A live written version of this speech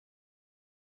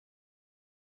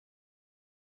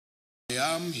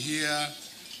I am here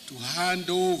to hand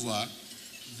over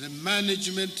the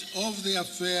management of the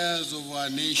affairs of our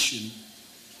nation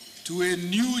to a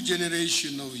new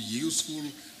generation of useful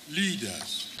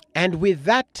leaders. And with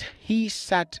that, he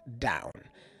sat down.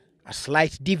 A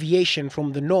slight deviation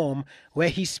from the norm, where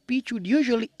his speech would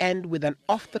usually end with an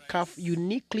off-the-cuff,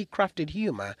 uniquely crafted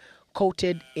humor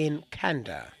coated in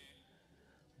candor.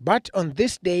 But on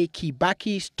this day,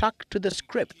 Kibaki stuck to the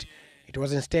script. It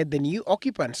was instead the new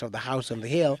occupants of the house on the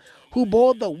hill who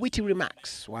bore the witty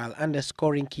remarks while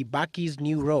underscoring Kibaki's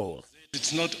new role.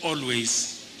 It's not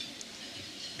always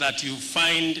that you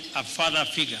find a father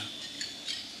figure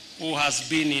who has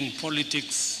been in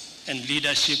politics and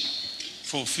leadership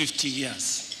for 50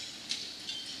 years.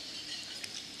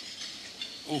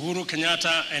 Uhuru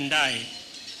Kenyatta and I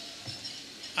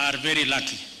are very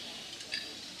lucky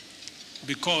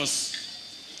because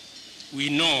we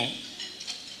know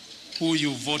who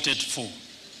you voted for.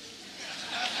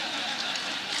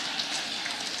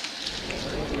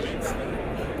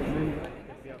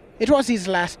 It was his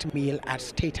last meal at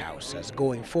State House, as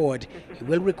going forward, he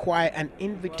will require an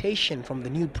invitation from the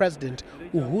new president,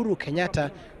 Uhuru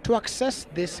Kenyatta, to access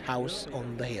this house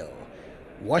on the hill,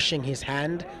 washing his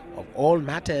hand of all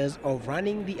matters of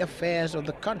running the affairs of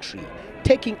the country,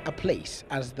 taking a place,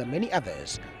 as the many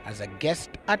others, as a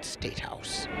guest at State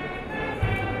House.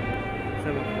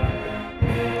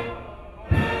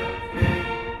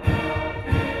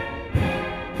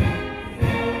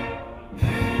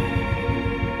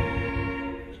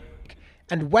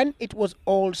 And when it was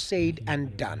all said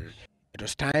and done, it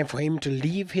was time for him to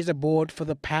leave his abode for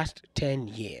the past 10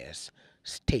 years,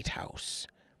 State House.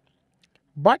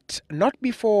 But not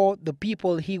before the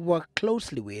people he worked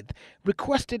closely with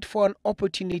requested for an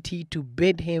opportunity to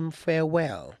bid him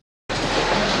farewell.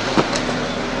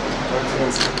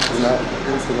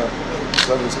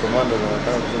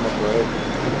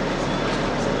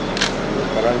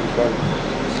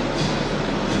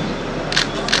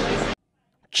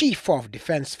 Chief of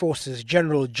Defense Forces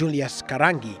General Julius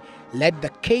Karangi led the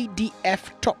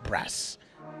KDF top brass.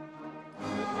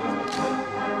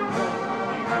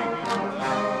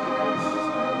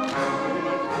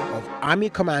 Of Army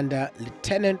Commander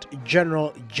Lieutenant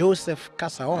General Joseph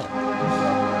Kasaon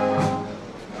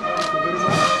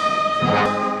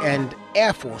and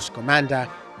Air Force Commander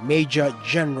Major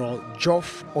General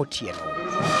Geoff Otieno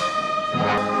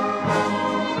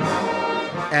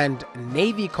and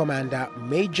Navy Commander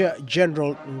Major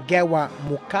General Ngewa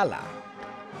Mukala,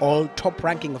 all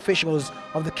top-ranking officials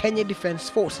of the Kenya Defense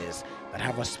Forces that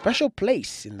have a special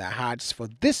place in their hearts for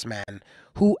this man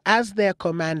who, as their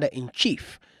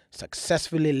commander-in-chief,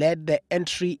 successfully led their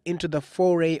entry into the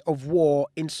foray of war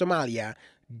in Somalia,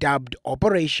 dubbed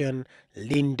Operation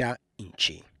Linda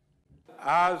Inchi.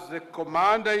 As the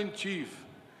Commander-in-Chief,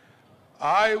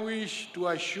 I wish to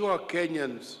assure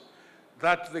Kenyans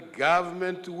that the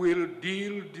government will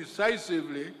deal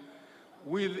decisively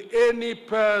with any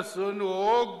person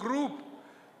or group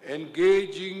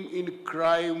engaging in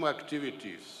crime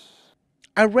activities.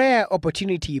 A rare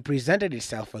opportunity presented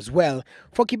itself as well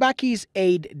for Kibaki's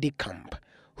aide-de-camp,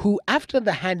 who, after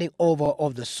the handing over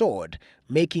of the sword,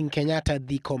 making Kenyatta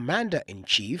the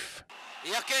commander-in-chief,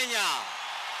 ya Kenya,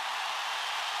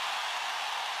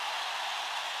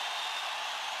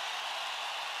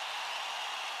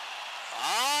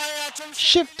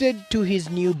 shifted to his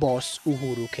new boss,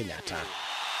 Uhuru Kenyatta.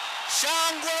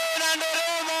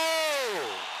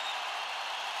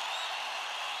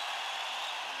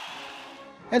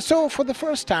 And so, for the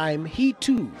first time, he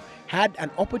too had an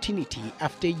opportunity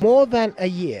after more than a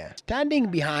year, standing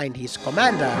behind his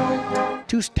commander,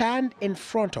 to stand in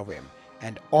front of him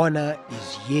and honor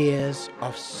his years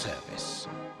of service,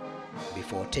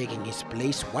 before taking his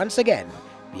place once again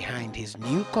behind his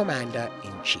new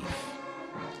commander-in-chief.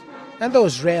 And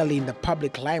those rarely in the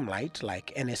public limelight,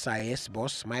 like NSIS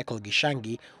boss Michael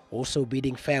Gishangi, also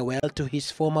bidding farewell to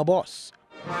his former boss.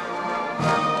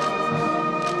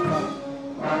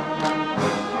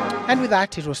 And with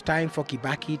that, it was time for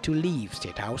Kibaki to leave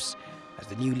State House, as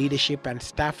the new leadership and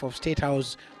staff of State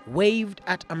House waved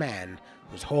at a man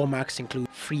whose hallmarks include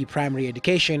free primary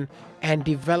education and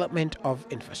development of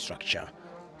infrastructure,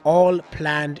 all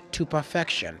planned to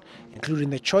perfection, including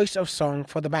the choice of song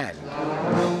for the band.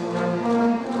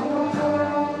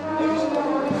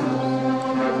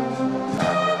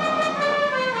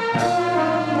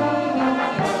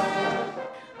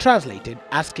 Translated,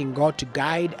 asking God to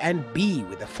guide and be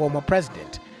with the former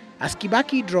president, as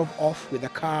Kibaki drove off with a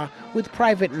car with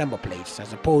private number plates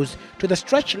as opposed to the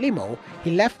stretch limo he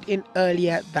left in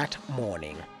earlier that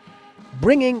morning,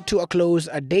 bringing to a close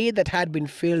a day that had been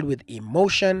filled with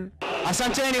emotion. I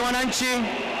Asanteni wananchi.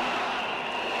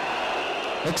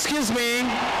 Excuse me.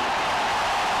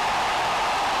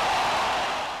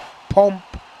 Pomp,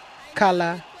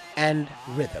 color, and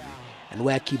rhythm, and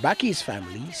where Kibaki's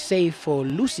family, save for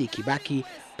Lucy Kibaki,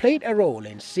 played a role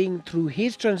in seeing through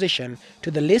his transition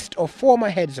to the list of former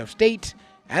heads of state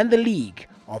and the League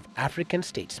of African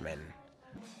Statesmen.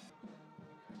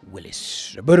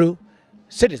 Willis Raburu,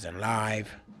 Citizen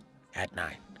Live at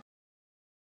 9.